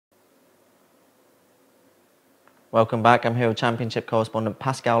Welcome back. I'm here with Championship correspondent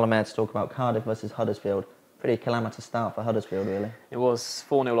Pascal Lemaire to talk about Cardiff versus Huddersfield. Pretty calamitous start for Huddersfield, really. It was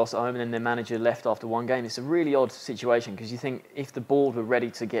 4-0 loss at home, and then their manager left after one game. It's a really odd situation because you think if the board were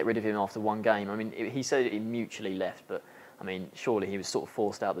ready to get rid of him after one game, I mean, he said he mutually left, but I mean, surely he was sort of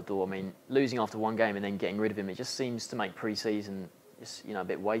forced out the door. I mean, losing after one game and then getting rid of him, it just seems to make pre-season just, a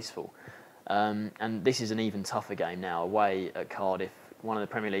bit wasteful. And this is an even tougher game now, away at Cardiff. One of the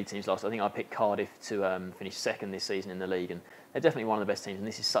Premier League teams lost. I think I picked Cardiff to finish second this season in the league, and they're definitely one of the best teams. And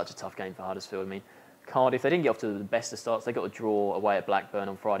this is such a tough game for Huddersfield. I mean, Cardiff, they didn't get off to the best of starts. They got a draw away at Blackburn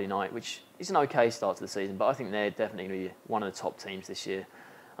on Friday night, which is an okay start to the season, but I think they're definitely going to be one of the top teams this year.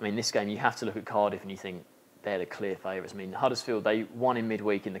 I mean, this game, you have to look at Cardiff and you think they're the clear favourites. I mean, Huddersfield, they won in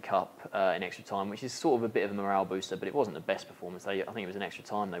midweek in the Cup in extra time, which is sort of a bit of a morale booster, but it wasn't the best performance. I think it was an extra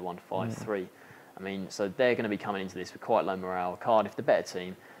time. They won 5-3. I mean, so they're going to be coming into this with quite low morale. Cardiff, the better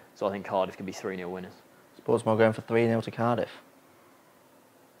team, so I think Cardiff can be 3-0 winners. Sportsmore going for 3-0 to Cardiff.